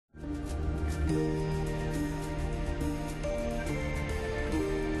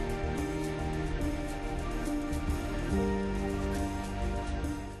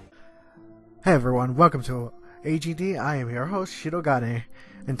Hey everyone, welcome to AGD. I am your host, Shirogane,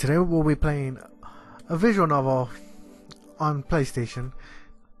 and today we'll be playing a visual novel on PlayStation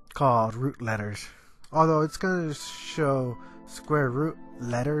called Root Letters. Although it's going to show square root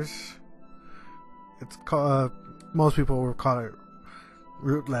letters, it's called, most people will call it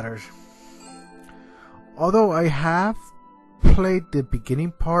root letters. Although I have played the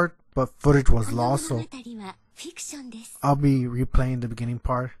beginning part, but footage was lost, so I'll be replaying the beginning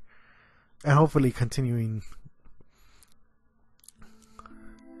part and hopefully continuing.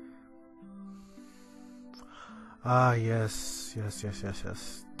 Yes.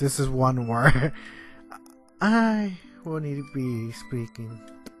 This is one where I will need to be speaking.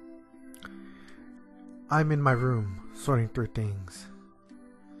 I'm in my room, sorting through things.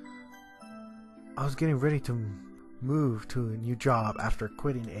 I was getting ready to move to a new job after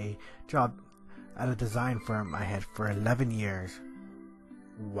quitting a job at a design firm I had for 11 years.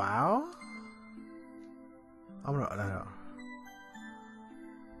 Wow.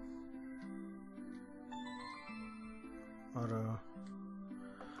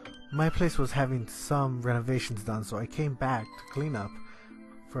 My place was having some renovations done, so I came back to clean up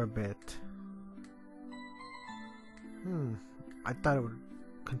for a bit. I thought it would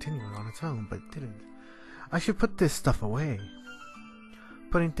continue on its own, but it didn't. I should put this stuff away.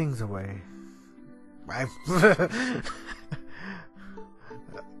 Putting things away.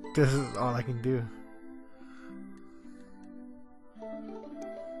 This is all I can do.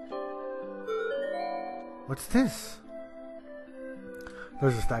 What's this?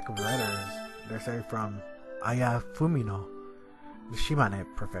 There's a stack of letters. They're say from Aya Fumino, the Shimane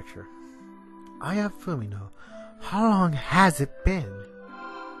Prefecture. Aya Fumino, how long has it been?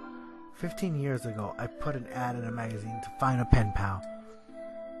 15 years ago, I put an ad in a magazine to find a pen pal.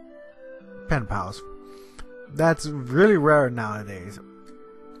 Pen pals. That's really rare nowadays.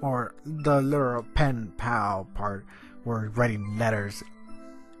 Or the literal pen pal part, where writing letters.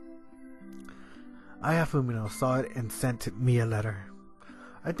 Aya Fumino saw it and sent me a letter.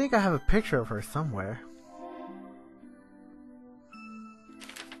 I think I have a picture of her somewhere.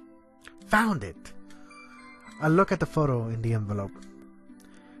 Found it! I look at the photo in the envelope.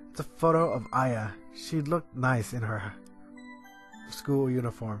 It's a photo of Aya. She looked nice in her school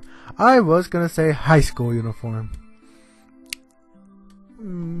uniform. I was gonna say high school uniform.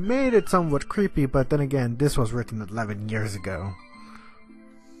 Made it somewhat creepy, but then again, this was written 11 years ago.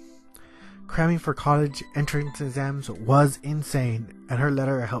 Cramming for college entrance exams was insane, and her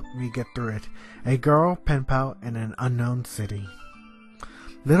letter helped me get through it. A girl, pen pal, in an unknown city.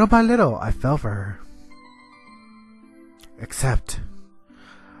 Little by little, I fell for her. Except,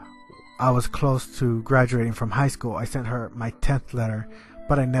 I was close to graduating from high school. I sent her my 10th letter,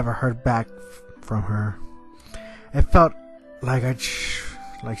 but I never heard back from her. It felt like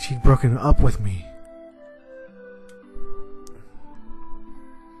she'd broken up with me.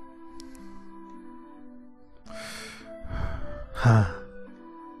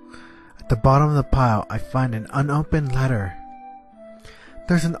 At the bottom of the pile, I find an unopened letter.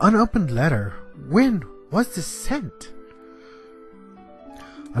 There's an unopened letter. When was this sent?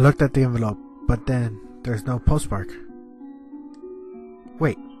 I looked at the envelope, but then there's no postmark.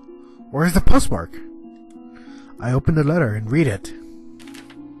 Wait, where's the postmark? I open the letter and read it.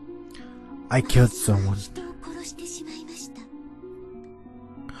 I killed someone.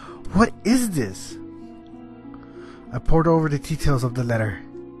 What is this? I pored over the details of the letter.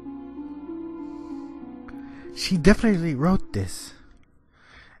 She definitely wrote this.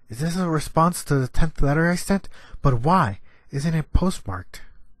 Is this a response to the 10th letter I sent? But why isn't it postmarked?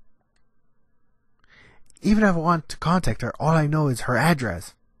 Even if I want to contact her, all I know is her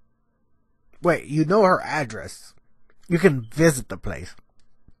address. Wait, you know her address. You can visit the place.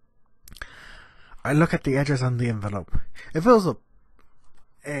 I look at the address on the envelope. If it was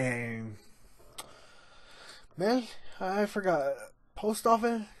man, I forgot. Post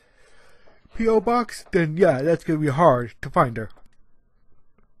office? P.O. box? Then yeah, that's gonna be hard to find her.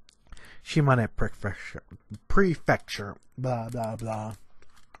 Shimane Prefecture. Blah, blah, blah.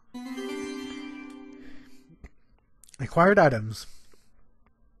 Acquired items.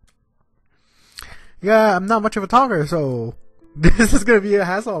 Yeah, I'm not much of a talker, so this is gonna be a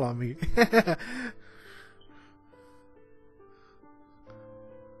hassle on me.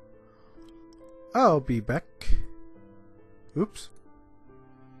 I'll be back. Oops.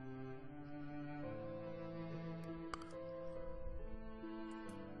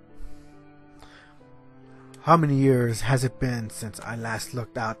 How many years has it been since I last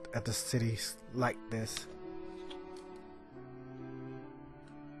looked out at the city like this?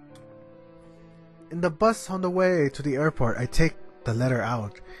 In the bus on the way to the airport, I take the letter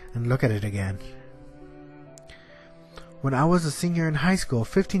out and look at it again. When I was a senior in high school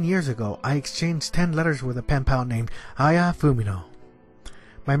 15 years ago, I exchanged 10 letters with a pen pal named Aya Fumino.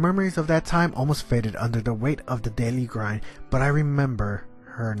 My memories of that time almost faded under the weight of the daily grind, but I remember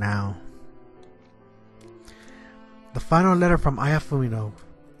her now. The final letter from Aya Fumino,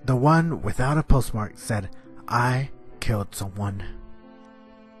 the one without a postmark, said, "I killed someone."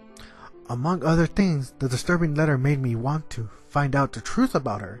 Among other things, the disturbing letter made me want to find out the truth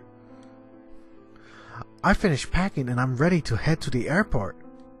about her. I finished packing and I'm ready to head to the airport.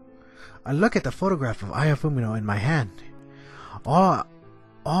 I look at the photograph of Aya Fumino in my hand, all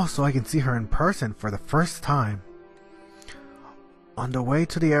so I can see her in person for the first time. On the way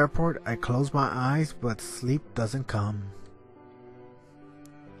to the airport, I close my eyes, but sleep doesn't come.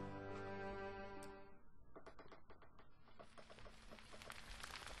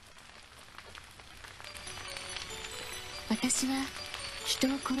 I 人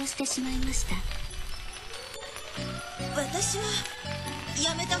を殺してしまいました。私は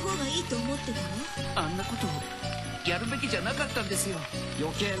やめた方がいいと思ってたわ。あんなことやるべきじゃなかったんですよ。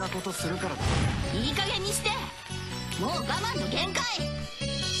余計なことするからだ。いい加減にして。もう我慢の限界。さ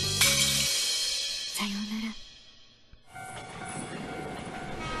ようなら。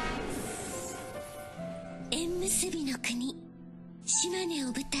縁結びの国島根を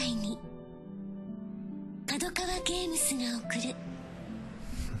舞台に角川ゲームスが送る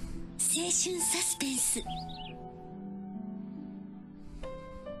青春サスペンス。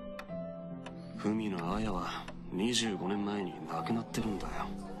文野綾は25年前に亡くなってるんだよ。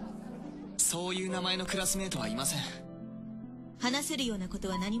そういう名前のクラスメートはいません。話せるようなこと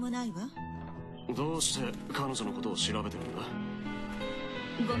は何もないわ。どうして彼女のことを調べてるんだ？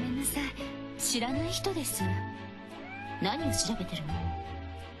ごめんなさい、知らない人です。何を調べてるの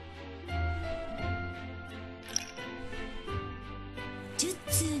？10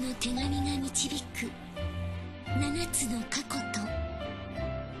通の手紙が導く7つの過去と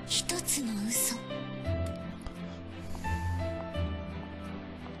1つの嘘。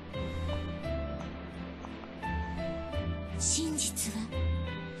真実は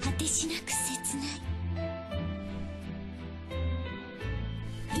果てしなく切ない。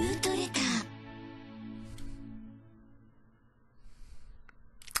ルートレター。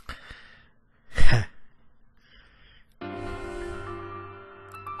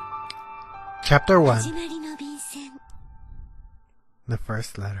Chapter 1. 始まりの便箋。 The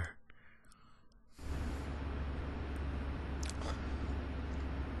first letter.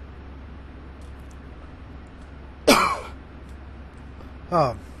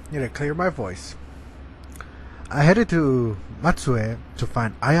 Oh, need to clear my voice. I headed to Matsue to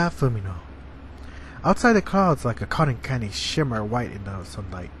find Aya Fumino. Outside the clouds like a cotton candy shimmer white in the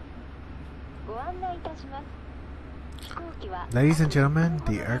sunlight. Ladies and gentlemen,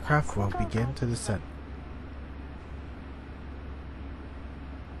 the aircraft will begin to descend.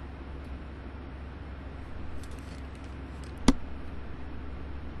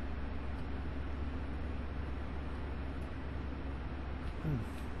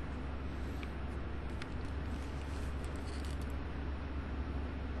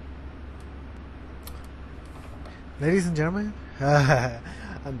 Ladies and gentlemen,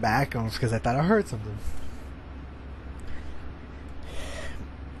 I'm back almost because I thought I heard something.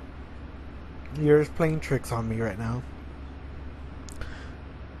 You're just playing tricks on me right now.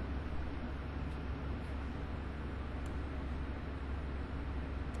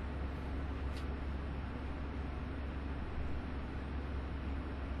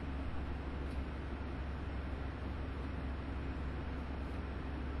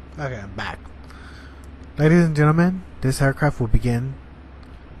 Okay, I'm back. Ladies and gentlemen, this aircraft will begin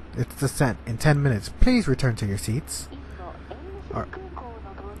its descent in 10 minutes. Please return to your seats.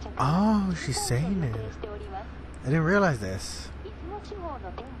 Oh, she's saying it. I didn't realize this.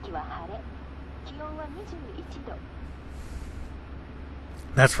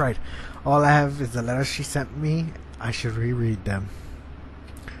 That's right. All I have is the letters she sent me. I should reread them.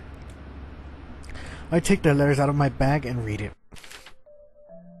 I take the letters out of my bag and read it.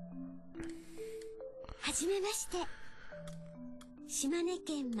 はじめまして。島根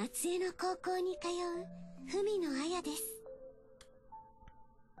県松江の高校に通う文野綾です。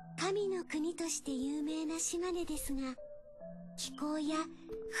神の国として有名な島根ですが、気候や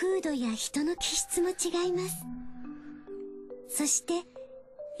風土や人の気質も違います。そして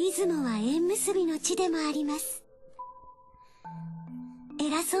出雲は縁結びの地でもあります。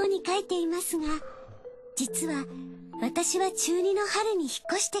偉そうに書いていますが、実は私は中2の春に引っ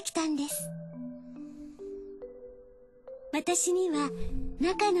越してきたんです。私には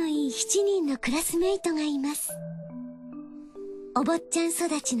仲のいい7人のクラスメイトがいます。お坊ちゃん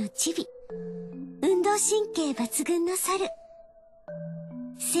育ちのチビ、運動神経抜群の猿、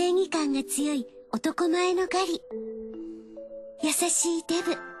正義感が強い男前のガリ、優しいデ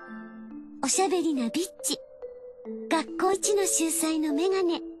ブ、おしゃべりなビッチ、学校一の秀才のメガ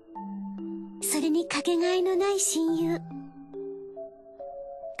ネ、それにかけがえのない親友。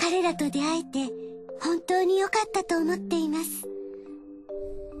彼らと出会えて本当に良かったと思っています。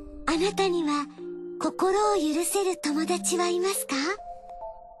あなたには心を許せる友達はいますか？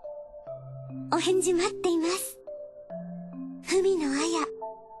お返事待っています。ふみのあや。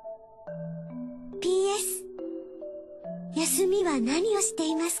 PS 休みは何をして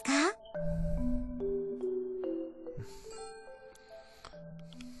いますか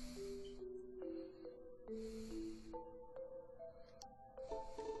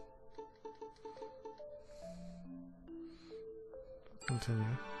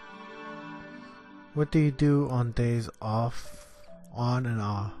？Continue. What do you do on days off? On and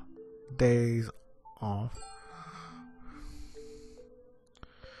off. Days off.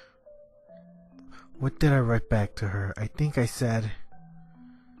 What did I write back to her? I think I said...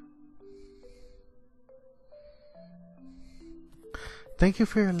 Thank you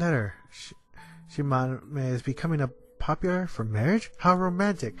for your letter. Shimame is becoming popular for marriage? How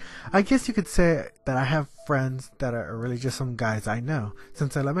romantic. I guess you could say that I have friends that are really just some guys I know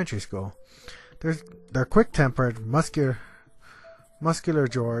since elementary school. They're quick-tempered, muscular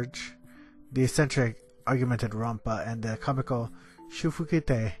George, the eccentric, argumentative Rompa, and the comical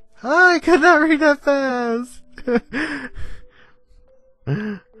Shufukite. I cannot read that fast!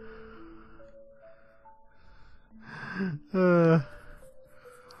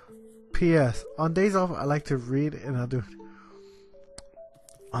 P.S. On days off, I like to read and I'll do...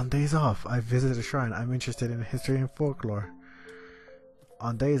 On days off, I visit a shrine. I'm interested in history and folklore.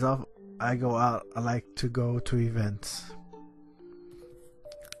 On days off, I go out. I like to go to events.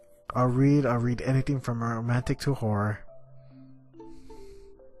 I'll read anything from romantic to horror.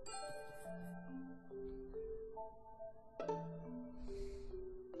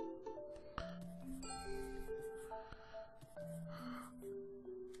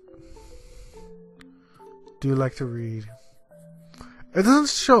 Do you like to read? It doesn't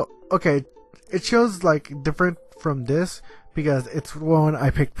show... Okay, it shows like different from this because it's one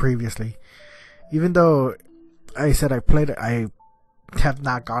I picked previously. Even though I said I played it, I have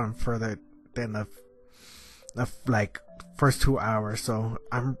not gotten further than the like first 2 hours. So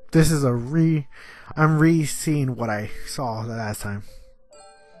I'm re-seeing what I saw the last time.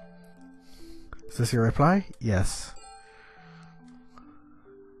 Is this your reply? Yes.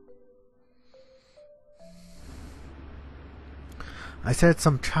 I said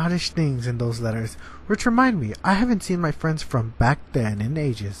some childish things in those letters, which remind me, I haven't seen my friends from back then in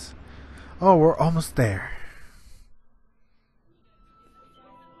ages. Oh, we're almost there.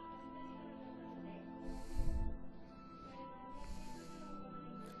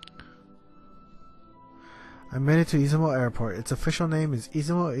 I made it to Izumo Airport. Its official name is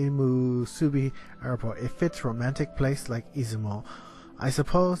Izumo Imusubi Airport. It fits romantic place like Izumo. I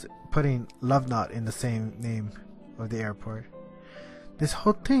suppose putting Love Knot in the same name of the airport. This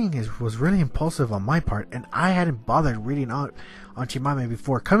whole thing was really impulsive on my part, and I hadn't bothered reading out on Shimame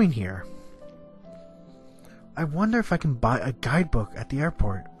before coming here. I wonder if I can buy a guidebook at the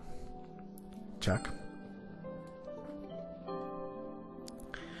airport. Chuck.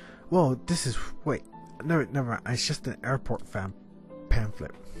 Whoa, this is... Wait. No, never mind. It's just an airport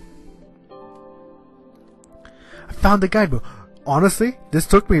pamphlet. I found the guidebook. Honestly, this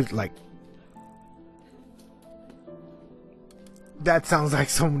took me like... That sounds like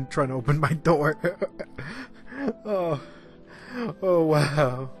someone trying to open my door. Oh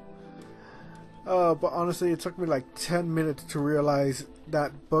wow. But honestly, it took me like 10 minutes to realize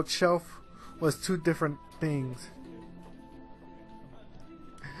that bookshelf was two different things.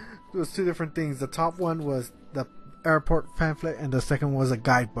 It was two different things. The top one was the airport pamphlet and the second was a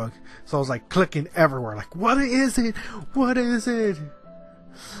guidebook. So I was like clicking everywhere like, what is it? What is it?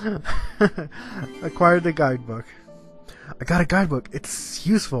 Acquired the guidebook. I got a guidebook. It's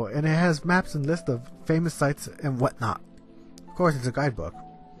useful and it has maps and lists of famous sites and whatnot. Of course, it's a guidebook.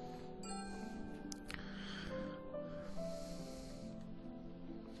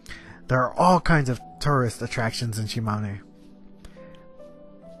 There are all kinds of tourist attractions in Shimane.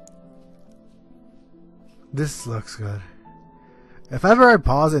 This looks good. If ever I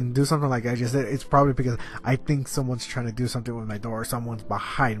pause and do something like I just did, it's probably because I think someone's trying to do something with my door or someone's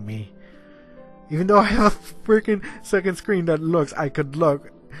behind me. Even though I have a freaking second screen that looks, I could look,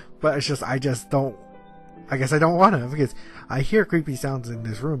 but it's just, I guess I don't want to, because I hear creepy sounds in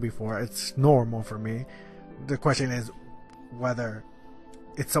this room before. It's normal for me. The question is, whether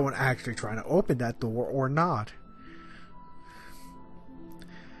it's someone actually trying to open that door or not.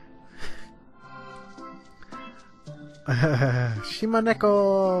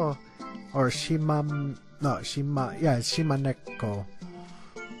 Shimaneko! Or Shimaneko.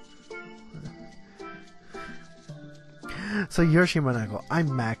 So you're Shimaneko.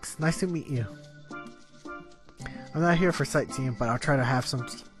 I'm Max. Nice to meet you. I'm not here for sightseeing, but I'll try to have some...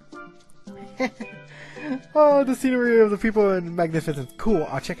 Oh, the scenery of the people in magnificence. Cool,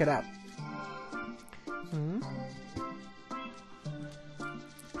 I'll check it out.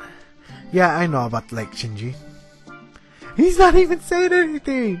 Yeah, I know about Lake Shinji. He's not even saying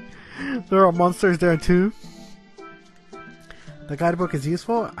anything! There are monsters there too. The guidebook is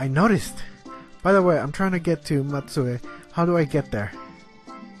useful? I noticed. By the way, I'm trying to get to Matsue. How do I get there?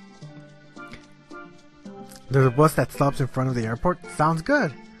 There's a bus that stops in front of the airport? Sounds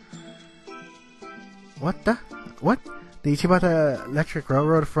good. What? The Ichibata Electric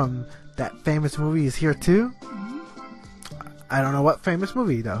Railroad from that famous movie is here too? I don't know what famous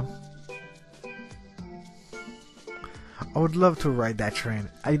movie though. I would love to ride that train.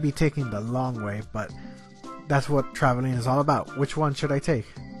 I'd be taking the long way, but that's what traveling is all about. Which one should I take?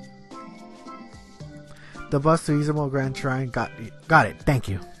 The bus to Izumo Grand Shrine. Got it. Thank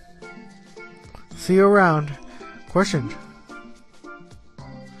you. See you around. Question.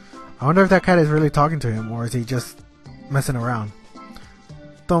 I wonder if that cat is really talking to him, or is he just messing around?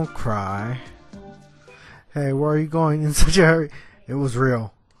 Don't cry. Hey, where are you going in such a hurry? It was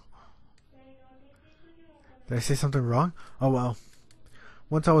real. Did I say something wrong? Oh well.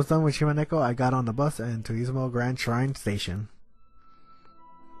 Once I was done with Shimaneko, I got on the bus and to Izumo Grand Shrine Station.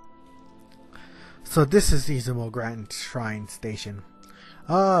 So this is Izumo Grand Shrine Station.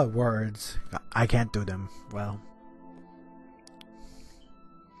 Words. I can't do them. Well.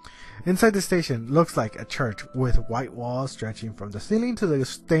 Inside the station looks like a church with white walls stretching from the ceiling to the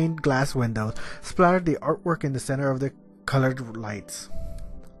stained glass windows, splattered the artwork in the center of the colored lights.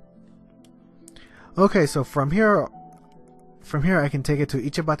 Okay, so from here I can take it to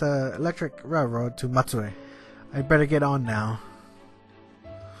Ichibata Electric Railroad to Matsue. I better get on now.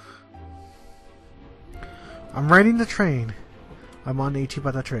 I'm riding the train. I'm on the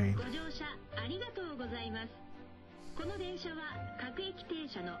Ichibata train.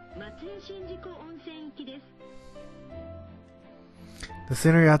 The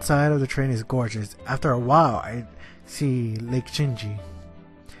scenery outside of the train is gorgeous. After a while, I see Lake Shinji.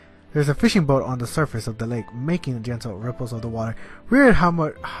 There's a fishing boat on the surface of the lake, making the gentle ripples of the water. Weird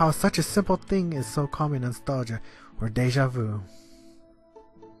how such a simple thing is so calming nostalgia, or deja vu.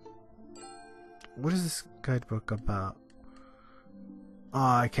 What is this guidebook about? Oh,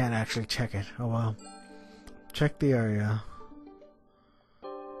 I can't actually check it. Oh well. Check the area.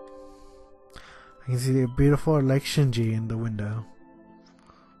 I can see the beautiful Lake Shinji in the window.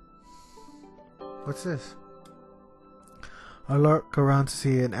 What's this? I look around to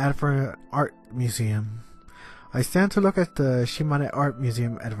see an ad for an art museum. I stand to look at the Shimane Art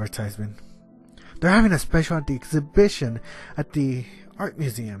Museum advertisement. They're having a special at the exhibition at the art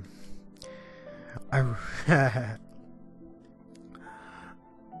museum.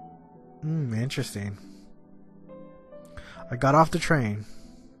 Interesting. I got off the train.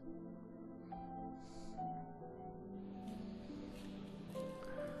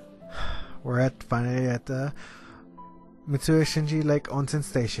 We're finally at the Mitsue Shinji Lake Onsen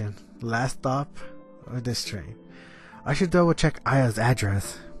Station. Last stop of this train. I should double check Aya's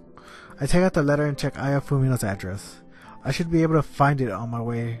address. I take out the letter and check Aya Fumino's address. I should be able to find it on my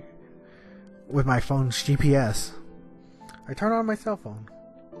way with my phone's GPS. I turn on my cell phone.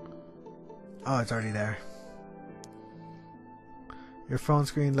 Oh, it's already there. Your phone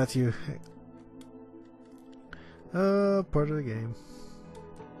screen lets you... part of the game.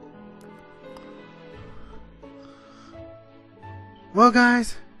 Well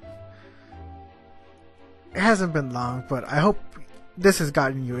guys, it hasn't been long, but I hope this has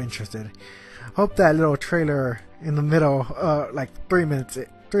gotten you interested. Hope that little trailer in the middle, like 3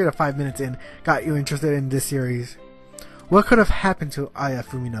 to 5 minutes in, got you interested in this series. What could have happened to Aya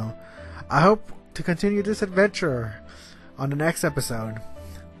Fumino? I hope to continue this adventure on the next episode.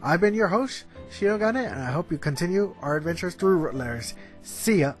 I've been your host, Shirogane, and I hope you continue our adventures through letters.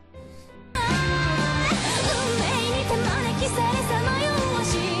 See ya!